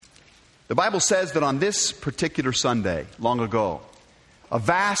The Bible says that on this particular Sunday, long ago, a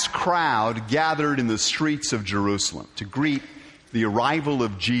vast crowd gathered in the streets of Jerusalem to greet the arrival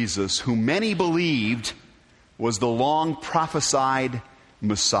of Jesus, who many believed was the long prophesied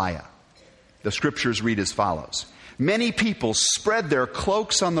Messiah. The scriptures read as follows. Many people spread their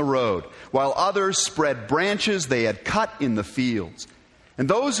cloaks on the road, while others spread branches they had cut in the fields. And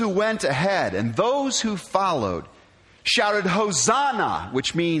those who went ahead and those who followed shouted, Hosanna,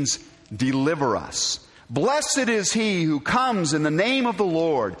 which means deliver us. Blessed is he who comes in the name of the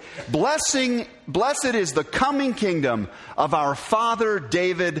Lord. Blessed is the coming kingdom of our father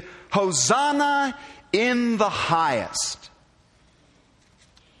David. Hosanna in the highest.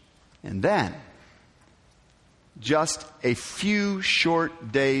 And then, just a few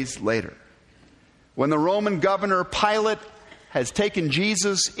short days later, when the Roman governor Pilate has taken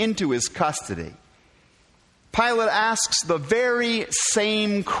Jesus into his custody, Pilate asks the very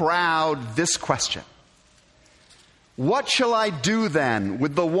same crowd this question. What shall I do then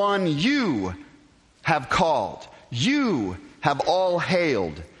with the one you have called, you have all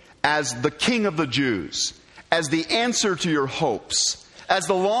hailed as the King of the Jews, as the answer to your hopes, as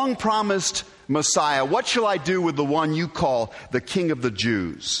the long-promised Messiah? What shall I do with the one you call the King of the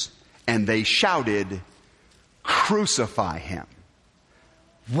Jews? And they shouted, crucify him.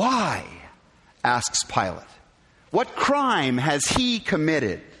 Why? Asks Pilate. What crime has he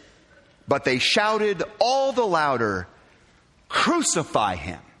committed? But they shouted all the louder, crucify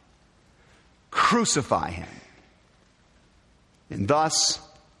him. Crucify him. And thus,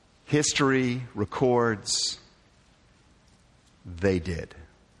 history records they did.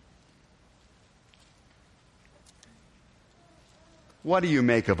 What do you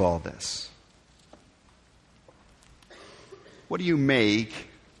make of all this? What do you make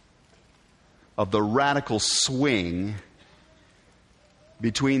of the radical swing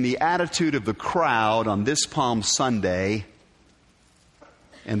between the attitude of the crowd on this Palm Sunday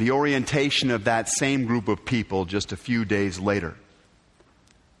and the orientation of that same group of people just a few days later?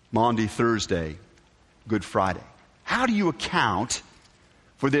 Maundy Thursday, Good Friday. How do you account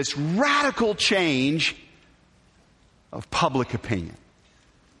for this radical change of public opinion?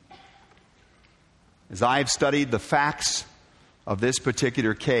 As I've studied the facts of this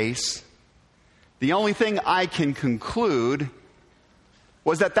particular case, the only thing I can conclude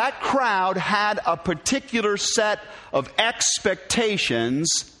was that that crowd had a particular set of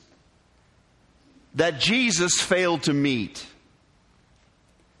expectations that Jesus failed to meet.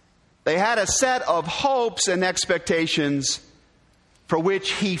 They had a set of hopes and expectations for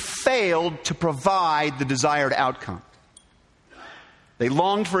which he failed to provide the desired outcome. They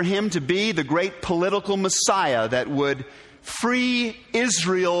longed for him to be the great political Messiah that would free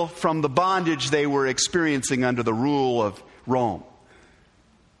Israel from the bondage they were experiencing under the rule of Rome.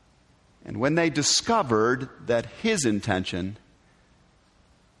 And when they discovered that his intention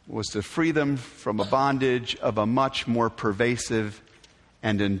was to free them from a bondage of a much more pervasive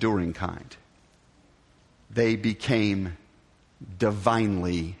and enduring kind, they became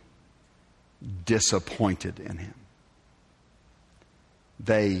divinely disappointed in him.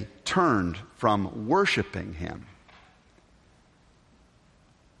 They turned from worshiping him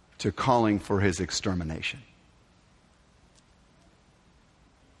to calling for his extermination.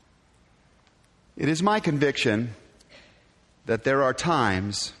 It is my conviction that there are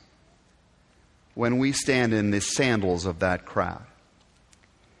times when we stand in the sandals of that crowd.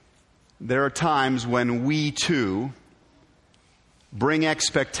 There are times when we too bring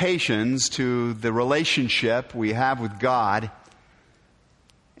expectations to the relationship we have with God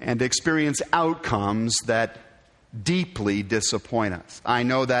and experience outcomes that deeply disappoint us. I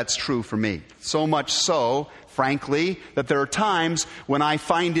know that's true for me. So much so, frankly, that there are times when I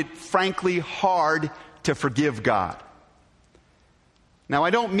find it frankly hard to forgive God. Now, I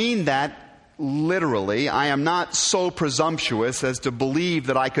don't mean that literally. I am not so presumptuous as to believe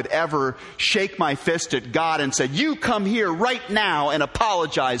that I could ever shake my fist at God and say, you come here right now and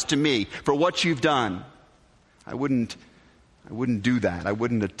apologize to me for what you've done. I wouldn't do that. I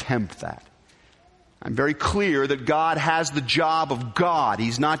wouldn't attempt that. I'm very clear that God has the job of God.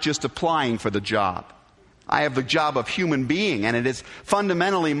 He's not just applying for the job. I have the job of human being, and it is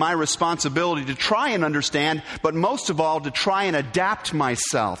fundamentally my responsibility to try and understand, but most of all, to try and adapt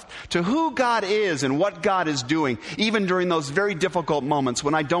myself to who God is and what God is doing, even during those very difficult moments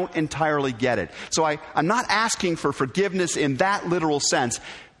when I don't entirely get it. So I'm not asking for forgiveness in that literal sense,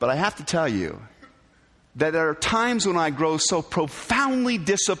 but I have to tell you that there are times when I grow so profoundly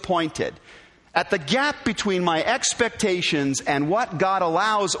disappointed at the gap between my expectations and what God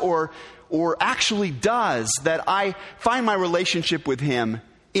allows or actually does, that I find my relationship with him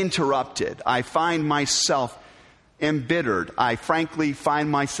interrupted. I find myself embittered. I frankly find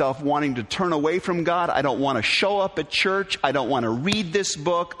myself wanting to turn away from God. I don't want to show up at church. I don't want to read this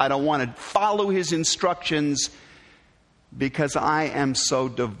book. I don't want to follow His instructions because I am so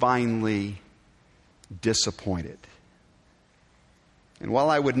divinely disappointed. And while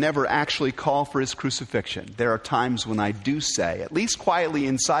I would never actually call for His crucifixion, there are times when I do say, at least quietly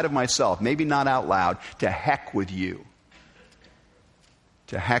inside of myself, maybe not out loud, to heck with you.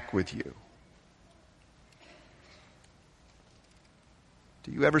 To heck with you.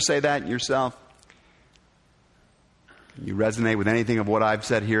 Do you ever say that yourself? Can you resonate with anything of what I've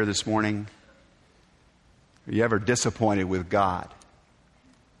said here this morning? Are you ever disappointed with God?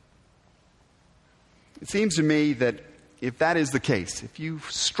 It seems to me that if that is the case, if you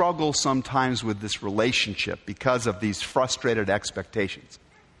struggle sometimes with this relationship because of these frustrated expectations,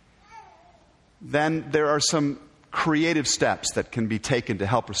 then there are some creative steps that can be taken to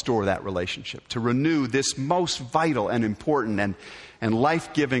help restore that relationship, to renew this most vital and important and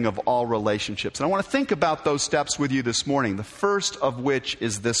life-giving of all relationships. And I want to think about those steps with you this morning, the first of which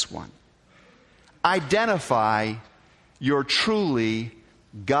is this one. Identify your truly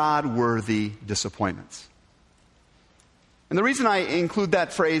God-worthy disappointments. And the reason I include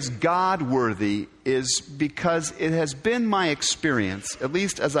that phrase, God-worthy, is because it has been my experience, at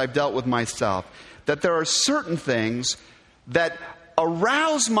least as I've dealt with myself, that there are certain things that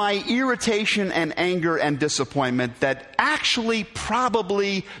arouse my irritation and anger and disappointment that actually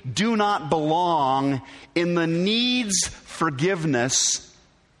probably do not belong in the needs forgiveness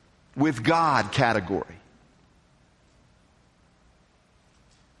with God category.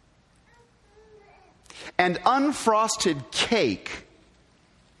 And unfrosted cake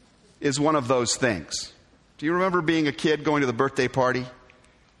is one of those things. Do you remember being a kid going to the birthday party?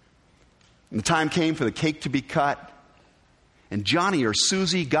 And the time came for the cake to be cut. And Johnny or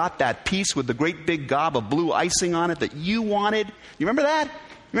Susie got that piece with the great big gob of blue icing on it that you wanted. You remember that?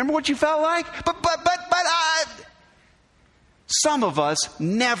 Remember what you felt like? But some of us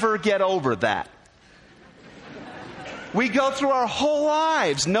never get over that. We go through our whole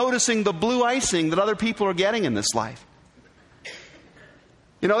lives noticing the blue icing that other people are getting in this life.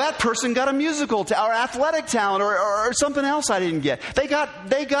 You know, that person got a musical or athletic talent or something else I didn't get. They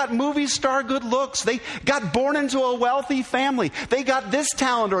got movie star good looks. They got born into a wealthy family. They got this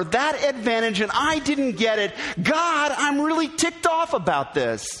talent or that advantage and I didn't get it. God, I'm really ticked off about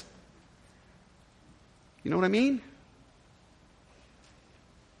this. You know what I mean?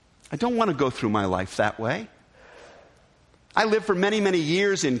 I don't want to go through my life that way. I lived for many, many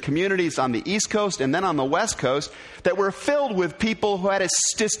years in communities on the East Coast and then on the West Coast that were filled with people who had a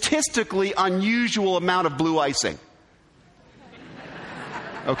statistically unusual amount of blue icing.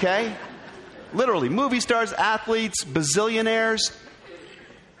 Okay? Literally, movie stars, athletes, bazillionaires.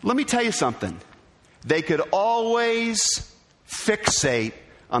 Let me tell you something. They could always fixate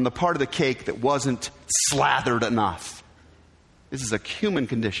on the part of the cake that wasn't slathered enough. This is a human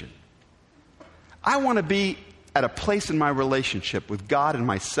condition. I want to be at a place in my relationship with God and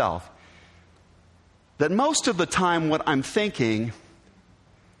myself that most of the time what I'm thinking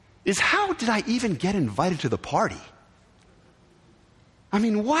is, how did I even get invited to the party? I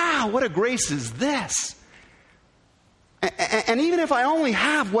mean, wow, what a grace is this? And even if I only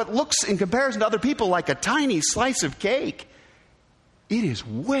have what looks in comparison to other people like a tiny slice of cake, it is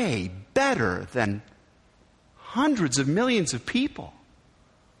way better than hundreds of millions of people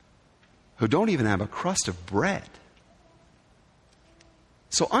who don't even have a crust of bread.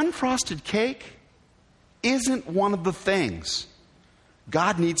 So unfrosted cake isn't one of the things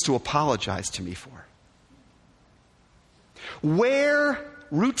God needs to apologize to me for.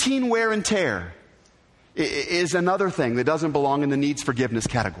 Routine wear and tear is another thing that doesn't belong in the needs forgiveness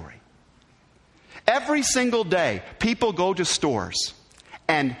category. Every single day, people go to stores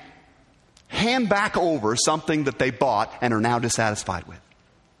and hand back over something that they bought and are now dissatisfied with.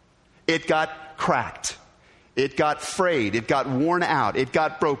 It got cracked. It got frayed. It got worn out. It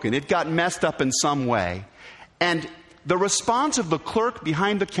got broken. It got messed up in some way. And the response of the clerk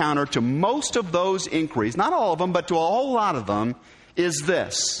behind the counter to most of those inquiries, not all of them, but to a whole lot of them, is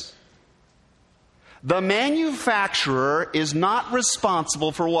this: the manufacturer is not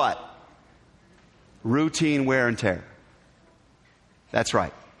responsible for what? Routine wear and tear. That's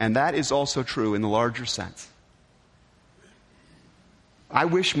right. And that is also true in the larger sense. I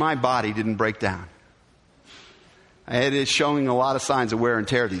wish my body didn't break down. It is showing a lot of signs of wear and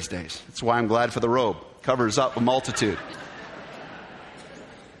tear these days. That's why I'm glad for the robe. Covers up a multitude.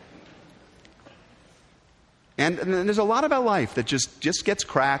 And there's a lot about life that just gets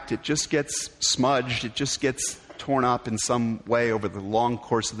cracked. It just gets smudged. It just gets torn up in some way over the long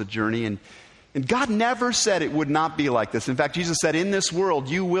course of the journey. And God never said it would not be like this. In fact, Jesus said, in this world,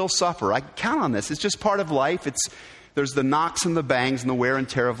 you will suffer. I count on this. It's just part of life. There's the knocks and the bangs and the wear and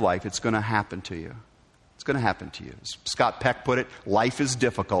tear of life. It's going to happen to you. It's going to happen to you. As Scott Peck put it, life is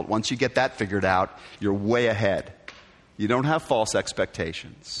difficult. Once you get that figured out, you're way ahead. You don't have false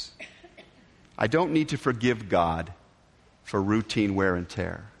expectations. I don't need to forgive God for routine wear and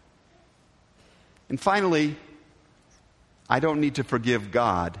tear. And finally, I don't need to forgive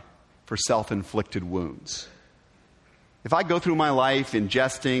God for self-inflicted wounds. If I go through my life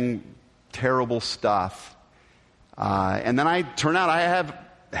ingesting terrible stuff, and then I turn out I have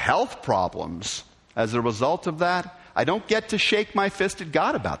health problems as a result of that, I don't get to shake my fist at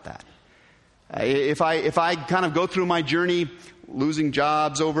God about that. If I kind of go through my journey losing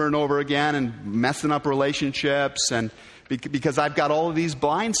jobs over and over again and messing up relationships, and because I've got all of these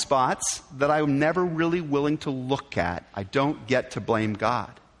blind spots that I'm never really willing to look at, I don't get to blame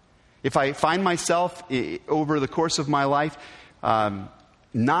God. If I find myself over the course of my life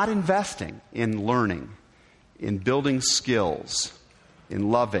not investing in learning, in building skills, in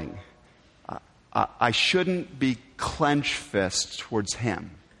loving, I shouldn't be clenched fists towards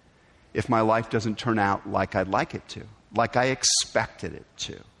Him if my life doesn't turn out like I'd like it to, like I expected it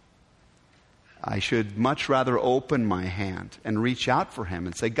to. I should much rather open my hand and reach out for Him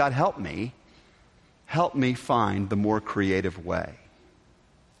and say, God, help me find the more creative way.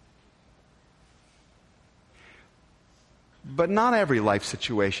 But not every life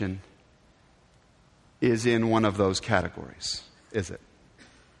situation is in one of those categories, is it?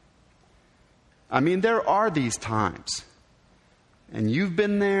 I mean, there are these times, and you've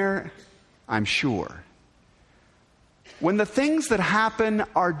been there, I'm sure, when the things that happen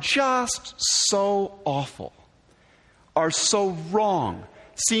are just so awful, are so wrong,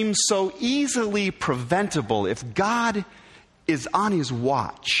 seem so easily preventable if God is on His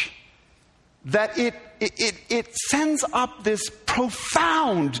watch, that it sends up this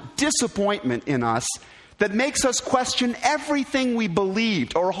profound disappointment in us that makes us question everything we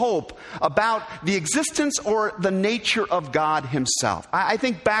believed or hope about the existence or the nature of God Himself. I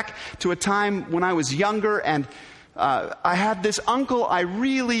think back to a time when I was younger, and I had this uncle I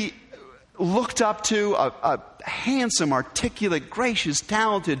really looked up to, a handsome, articulate, gracious,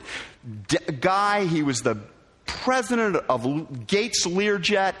 talented guy. He was the president of Gates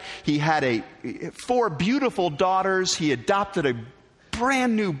Learjet. He had 4 beautiful daughters. He adopted a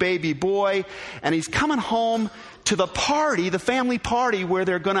brand new baby boy, and he's coming home to the party, the family party, where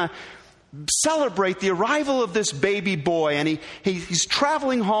they're going to celebrate the arrival of this baby boy. And he's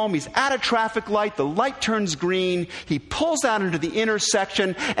traveling home. He's at a traffic light. The light turns green. He pulls out into the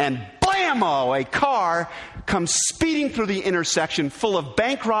intersection, and blammo! A car comes speeding through the intersection full of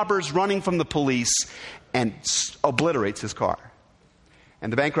bank robbers running from the police and obliterates his car.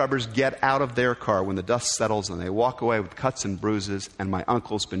 And the bank robbers get out of their car when the dust settles, and they walk away with cuts and bruises, and my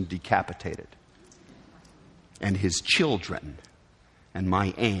uncle's been decapitated. And his children and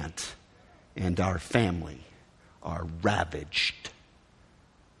my aunt and our family are ravaged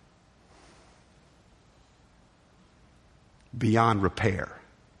beyond repair,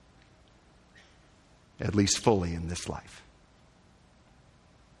 at least fully in this life.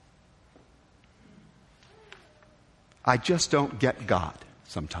 I just don't get God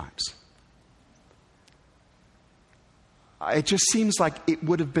sometimes. It just seems like it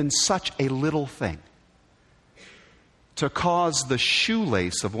would have been such a little thing to cause the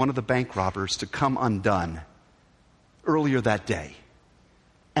shoelace of one of the bank robbers to come undone earlier that day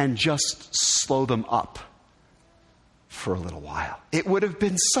and just slow them up for a little while. It would have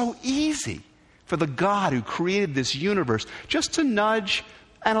been so easy for the God who created this universe just to nudge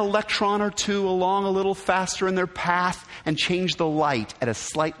an electron or two along a little faster in their path and change the light at a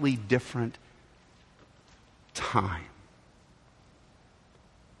slightly different time.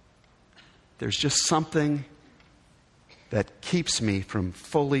 There's just something that keeps me from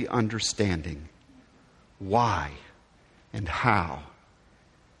fully understanding why and how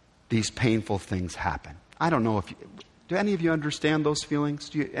these painful things happen. I don't know if do any of you understand those feelings?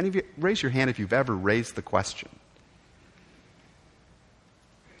 Any of you raise your hand if you've ever raised the question?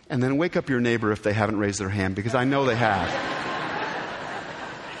 And then wake up your neighbor if they haven't raised their hand, because I know they have.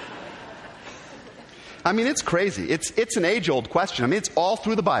 I mean, it's crazy. It's an age-old question. I mean, it's all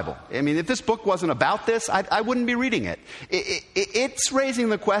through the Bible. I mean, if this book wasn't about this, I wouldn't be reading it. It's raising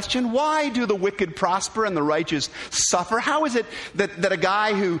the question, why do the wicked prosper and the righteous suffer? How is it that a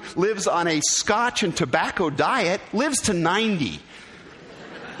guy who lives on a scotch and tobacco diet lives to 90,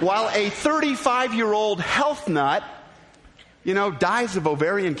 while a 35-year-old health nut dies of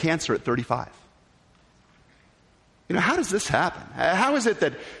ovarian cancer at 35? How does this happen? How is it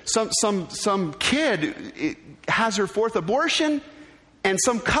that some kid has her fourth abortion and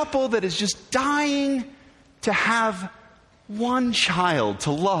some couple that is just dying to have one child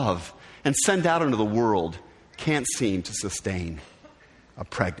to love and send out into the world can't seem to sustain a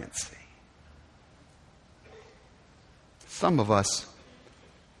pregnancy? Some of us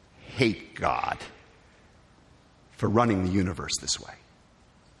hate God for running the universe this way.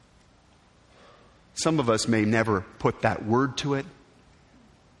 Some of us may never put that word to it,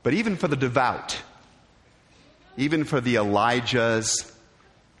 but even for the devout, even for the Elijahs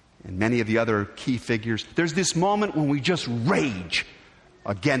and many of the other key figures, there's this moment when we just rage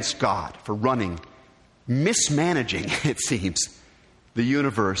against God for mismanaging, it seems, the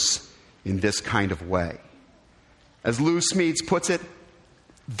universe in this kind of way. As Lou Smedes puts it,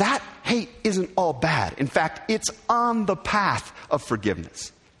 that hate isn't all bad. In fact, it's on the path of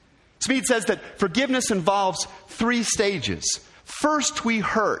forgiveness. Smedes says that forgiveness involves 3 stages. First, we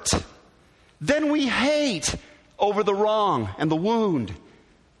hurt. Then we hate over the wrong and the wound.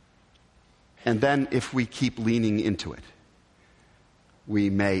 And then, if we keep leaning into it,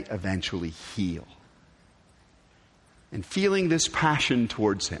 we may eventually heal. And feeling this passion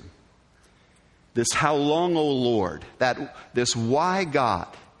towards him, this how long, O Lord, this why God,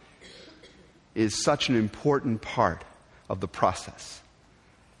 is such an important part of the process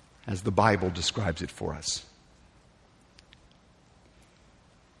as the Bible describes it for us.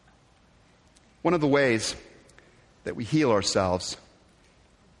 One of the ways that we heal ourselves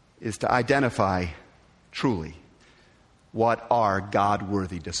is to identify truly what are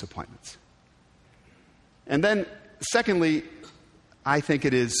God-worthy disappointments. And then, secondly, I think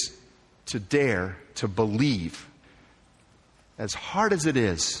it is to dare to believe, as hard as it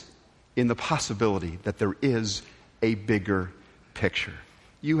is, in the possibility that there is a bigger picture.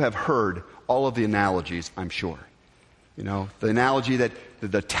 You have heard all of the analogies, I'm sure. The analogy that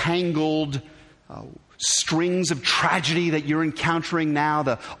the tangled strings of tragedy that you're encountering now,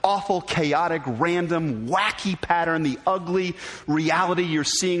 the awful, chaotic, random, wacky pattern, the ugly reality you're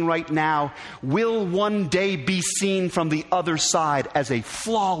seeing right now, will one day be seen from the other side as a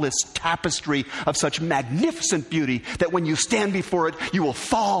flawless tapestry of such magnificent beauty that when you stand before it, you will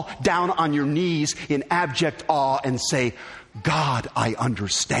fall down on your knees in abject awe and say, God, I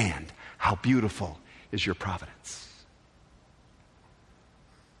understand. How beautiful is your providence.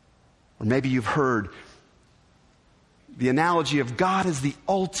 Or maybe you've heard the analogy of God as the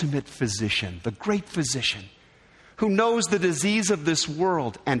ultimate physician, the great physician, who knows the disease of this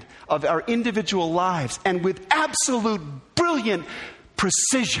world and of our individual lives, and with absolute brilliant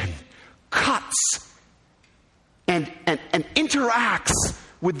precision cuts and interacts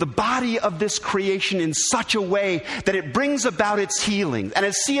with the body of this creation in such a way that it brings about its healing. And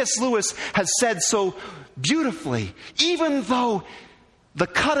as C.S. Lewis has said so beautifully, even though the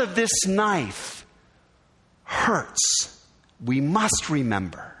cut of this knife hurts, we must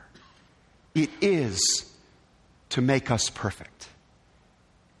remember it is to make us perfect.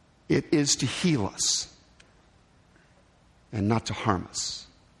 It is to heal us and not to harm us.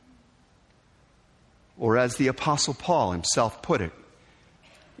 Or as the Apostle Paul himself put it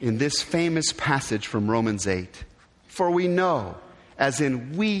in this famous passage from Romans 8, for we know, as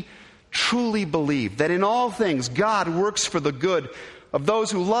in we truly believe, that in all things God works for the good of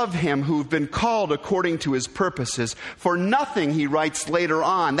those who love him, who've been called according to his purposes. For nothing, he writes later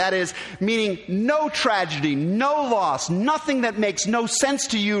on, that is, meaning no tragedy, no loss, nothing that makes no sense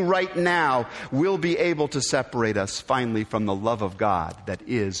to you right now will be able to separate us finally from the love of God that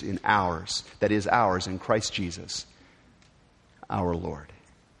is ours in Christ Jesus, our Lord.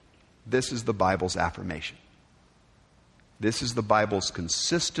 This is the Bible's affirmation. This is the Bible's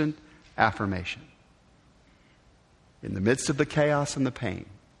consistent affirmation. In the midst of the chaos and the pain,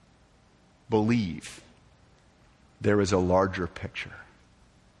 believe there is a larger picture.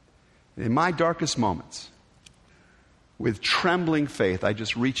 In my darkest moments, with trembling faith, I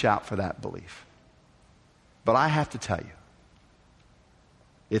just reach out for that belief. But I have to tell you,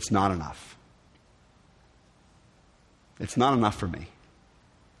 it's not enough. It's not enough for me.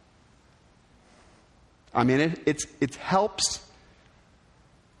 I mean, it helps.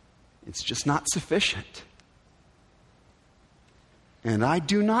 It's just not sufficient. And I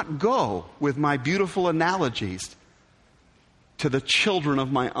do not go with my beautiful analogies to the children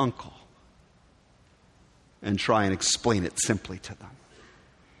of my uncle and try and explain it simply to them.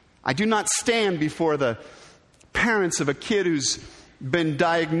 I do not stand before the parents of a kid who's been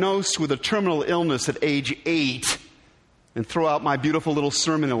diagnosed with a terminal illness at age 8 and throw out my beautiful little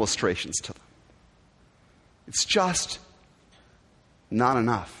sermon illustrations to them. It's just not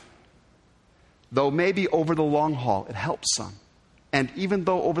enough. though maybe over the long haul it helps some, and even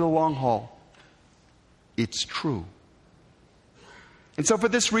though over the long haul it's true. And so for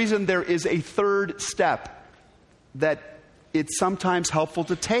this reason, there is a third step that it's sometimes helpful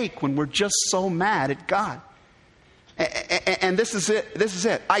to take when we're just so mad at God. And this is it. This is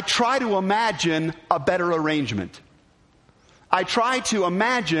it. I try to imagine a better arrangement. I try to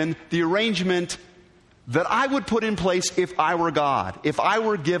imagine the arrangement that I would put in place if I were God, if I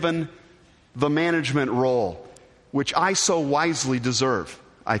were given the management role, which I so wisely deserve,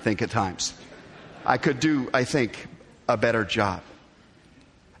 I think, at times. I could do, I think, a better job.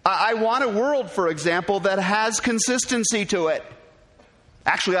 I want a world, for example, that has consistency to it.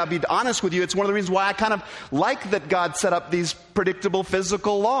 Actually, I'll be honest with you, it's one of the reasons why I kind of like that God set up these predictable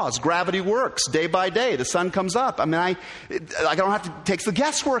physical laws. Gravity works day by day. The sun comes up. I mean, I don't have to, takes the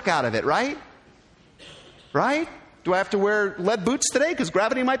guesswork out of it, right? Right? Do I have to wear lead boots today because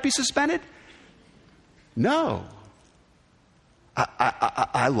gravity might be suspended? No.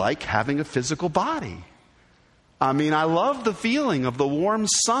 I like having a physical body. I mean, I love the feeling of the warm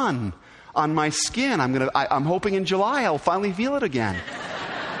sun on my skin. I'm hoping in July I'll finally feel it again.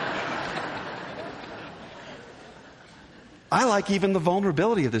 I like even the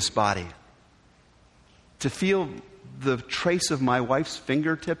vulnerability of this body. To feel the trace of my wife's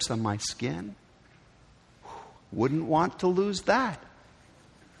fingertips on my skin. Wouldn't want to lose that.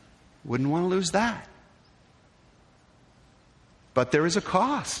 Wouldn't want to lose that. But there is a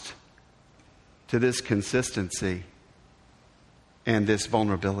cost to this consistency and this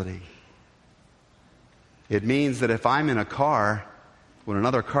vulnerability. It means that if I'm in a car, when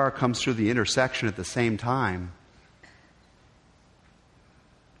another car comes through the intersection at the same time,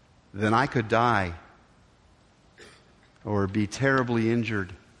 then I could die or be terribly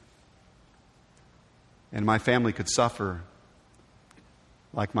injured, and my family could suffer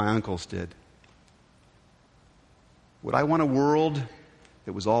like my uncles did. Would I want a world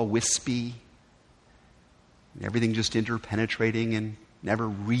that was all wispy, and everything just interpenetrating and never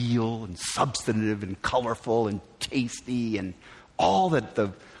real and substantive and colorful and tasty and all that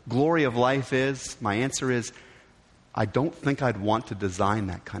the glory of life is? My answer is, I don't think I'd want to design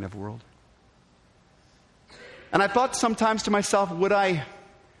that kind of world. And I thought sometimes to myself, would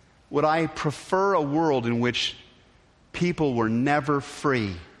I prefer a world in which people were never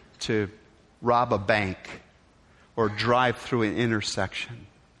free to rob a bank or drive through an intersection?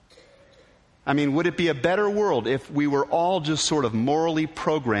 I mean, would it be a better world if we were all just sort of morally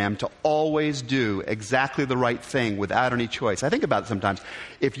programmed to always do exactly the right thing without any choice? I think about it sometimes.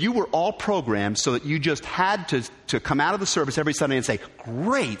 If you were all programmed so that you just had to come out of the service every Sunday and say,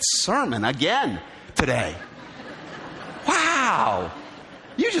 "Great sermon again today. Wow,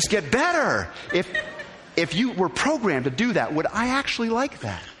 you just get better." If you were programmed to do that, would I actually like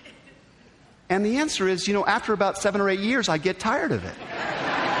that? And the answer is, after about 7 or 8 years, I get tired of it.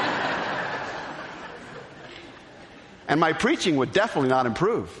 And my preaching would definitely not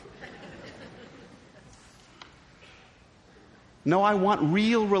improve. No, I want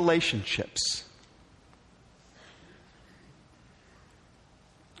real relationships.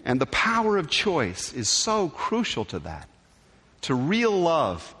 And the power of choice is so crucial to that. To real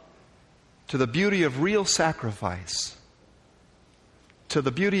love. To the beauty of real sacrifice. To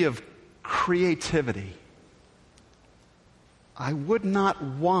the beauty of creativity. I would not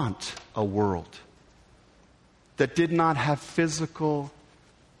want a world that did not have physical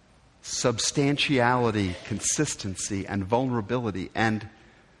substantiality, consistency, and vulnerability, and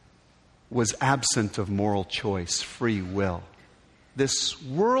was absent of moral choice, free will. This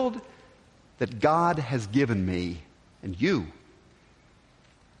world that God has given me and you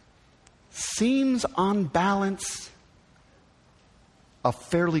seems on balance a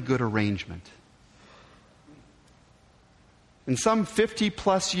fairly good arrangement. And some 50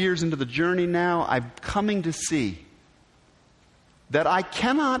 plus years into the journey now, I'm coming to see that I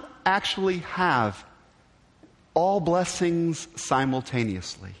cannot actually have all blessings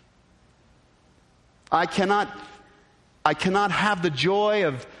simultaneously. I cannot have the joy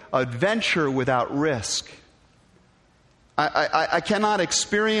of adventure without risk. I cannot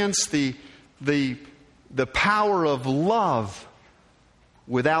experience the power of love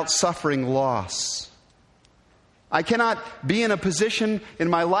without suffering loss. I cannot be in a position in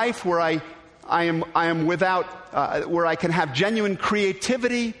my life where I am without, where I can have genuine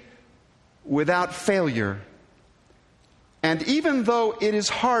creativity without failure. And even though it is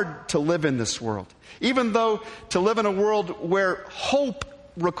hard to live in this world, even though to live in a world where hope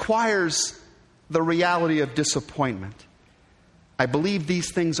requires the reality of disappointment, I believe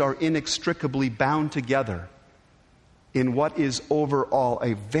these things are inextricably bound together in what is overall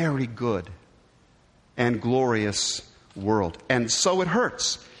a very good and glorious world. And so it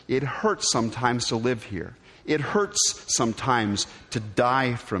hurts. It hurts sometimes to live here. It hurts sometimes to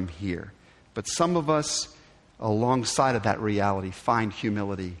die from here. But some of us, alongside of that reality, find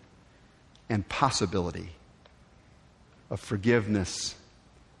humility and possibility of forgiveness,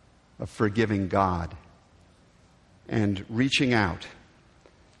 of forgiving God, and reaching out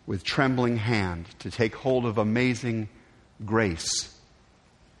with trembling hand to take hold of amazing grace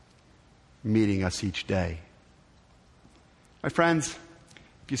meeting us each day. My friends,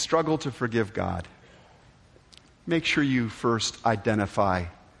 if you struggle to forgive God, make sure you first identify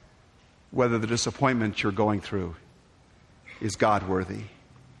whether the disappointment you're going through is God-worthy.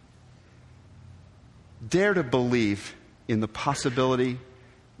 Dare to believe in the possibility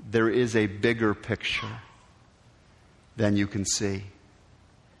there is a bigger picture than you can see.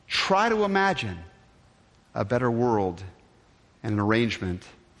 Try to imagine a better world and an arrangement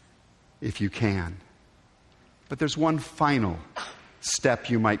if you can. But there's one final step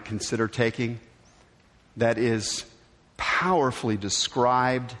you might consider taking that is powerfully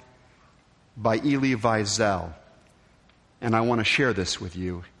described by Elie Wiesel. And I want to share this with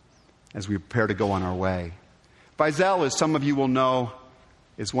you as we prepare to go on our way. Wiesel, as some of you will know,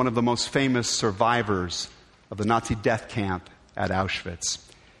 is one of the most famous survivors of the Nazi death camp at Auschwitz.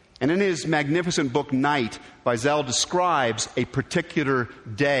 And in his magnificent book, Night, Wiesel describes a particular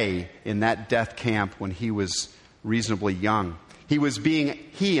day in that death camp when he was reasonably young.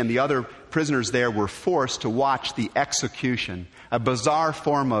 He and the other prisoners there were forced to watch the execution, a bizarre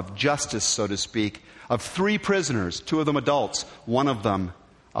form of justice, so to speak, of 3 prisoners, 2 of them adults, one of them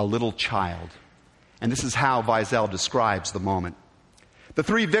a little child. And this is how Wiesel describes the moment. The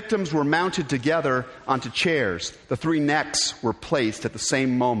 3 victims were mounted together onto chairs. The 3 necks were placed at the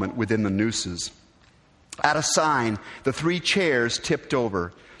same moment within the nooses. At a sign, the 3 chairs tipped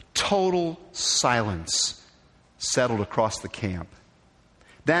over. Total silence settled across the camp.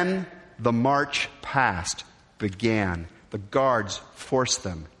 Then the march past began. The guards forced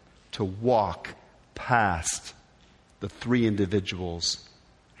them to walk past the 3 individuals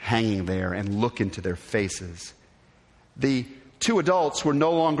hanging there and look into their faces. The 2 adults were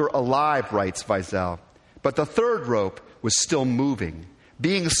no longer alive, writes Wiesel, but the 3rd rope was still moving.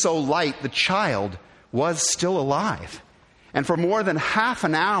 Being so light, the child was still alive. And for more than half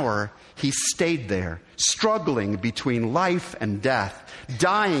an hour, he stayed there, struggling between life and death,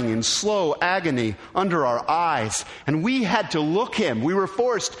 dying in slow agony under our eyes. And we had to we were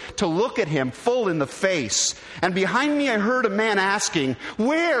forced to look at him full in the face. And behind me, I heard a man asking,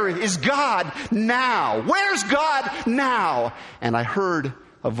 "Where is God now? Where's God now?" And I heard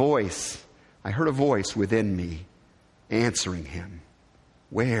a voice within me answering him,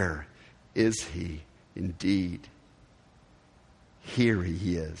 "Where is he indeed? Here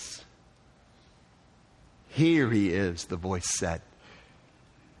he is. Here he is," the voice said,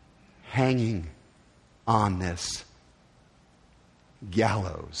 "hanging on this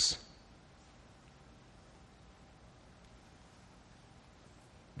gallows."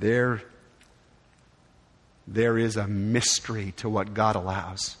 There is a mystery to what God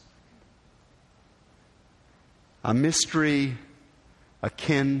allows. A mystery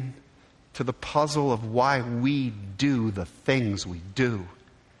akin to the puzzle of why we do the things we do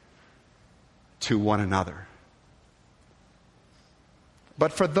to one another.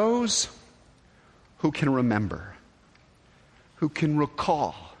 But for those who can remember, who can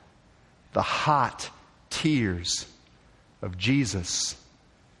recall the hot tears of Jesus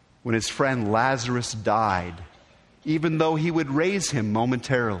when his friend Lazarus died, even though he would raise him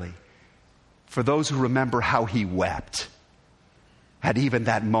momentarily, for those who remember how he wept at even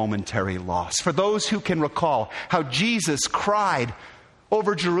that momentary loss. For those who can recall how Jesus cried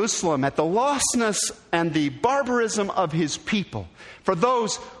over Jerusalem at the lostness and the barbarism of his people. For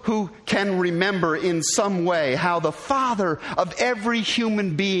those who can remember in some way how the Father of every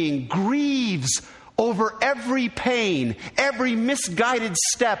human being grieves over every pain, every misguided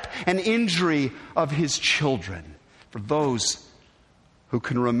step and injury of his children. For those who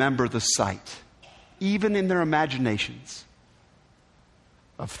can remember the sight, even in their imaginations,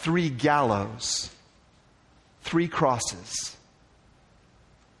 of 3 gallows, 3 crosses,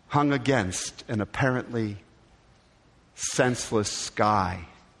 hung against an apparently senseless sky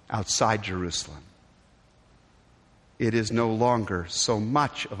outside Jerusalem. It is no longer so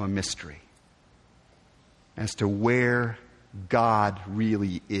much of a mystery as to where God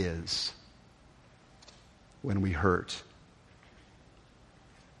really is when we hurt.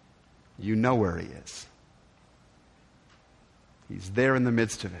 You know where he is. He's there in the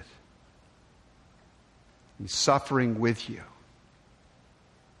midst of it. He's suffering with you.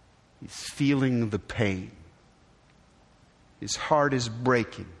 He's feeling the pain. His heart is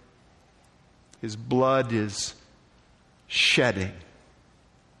breaking. His blood is shedding.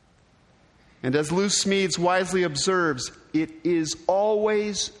 And as Lou Smedes wisely observes, it is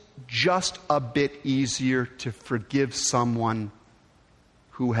always just a bit easier to forgive someone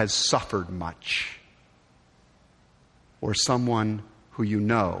who has suffered much, or someone who you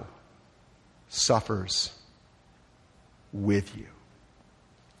know suffers with you.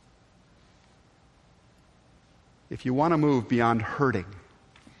 If you want to move beyond hurting,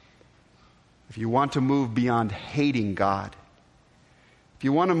 if you want to move beyond hating God, if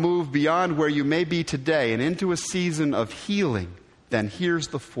you want to move beyond where you may be today and into a season of healing, then here's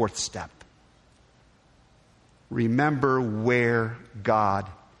the fourth step. Remember where God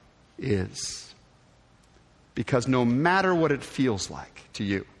is. Because no matter what it feels like to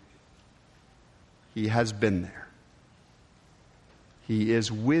you, He has been there. He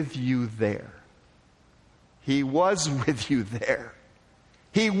is with you there. He was with you there.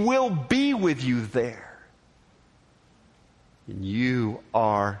 He will be with you there. And you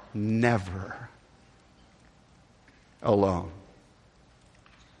are never alone.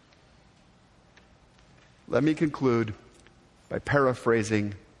 Let me conclude by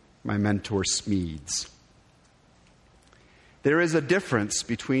paraphrasing my mentor Smedes. There is a difference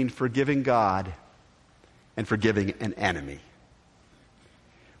between forgiving God and forgiving an enemy.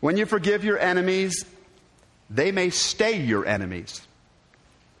 When you forgive your enemies, they may stay your enemies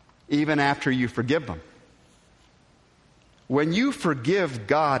even after you forgive them. When you forgive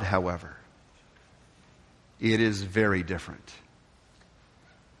God, however, it is very different.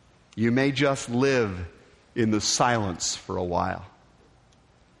 You may just live in the silence for a while.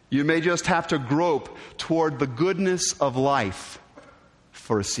 You may just have to grope toward the goodness of life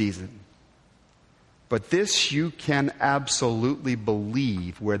for a season. But this you can absolutely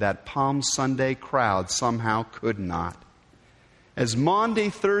believe, where that Palm Sunday crowd somehow could not. As Maundy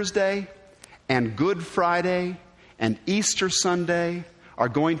Thursday and Good Friday and Easter Sunday are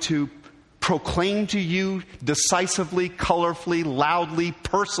going to proclaim to you decisively, colorfully, loudly,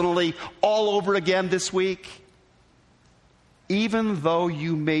 personally, all over again this week, even though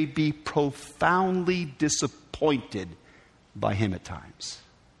you may be profoundly disappointed by Him at times,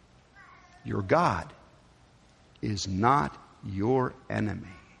 your God is not your enemy.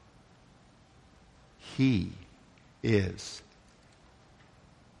 He is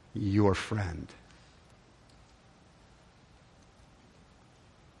your friend.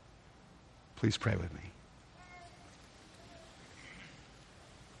 Please pray with me.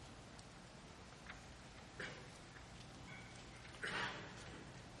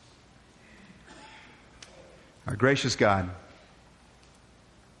 Our gracious God,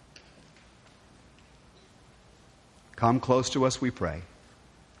 come close to us, we pray.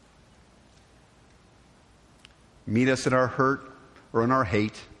 Meet us in our hurt or in our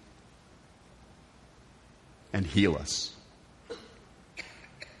hate, and heal us,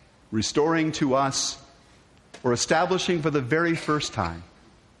 restoring to us or establishing for the very first time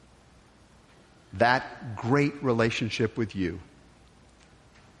that great relationship with you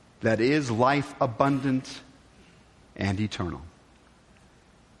that is life abundant and eternal.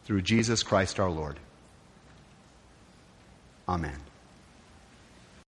 Through Jesus Christ our Lord. Amen.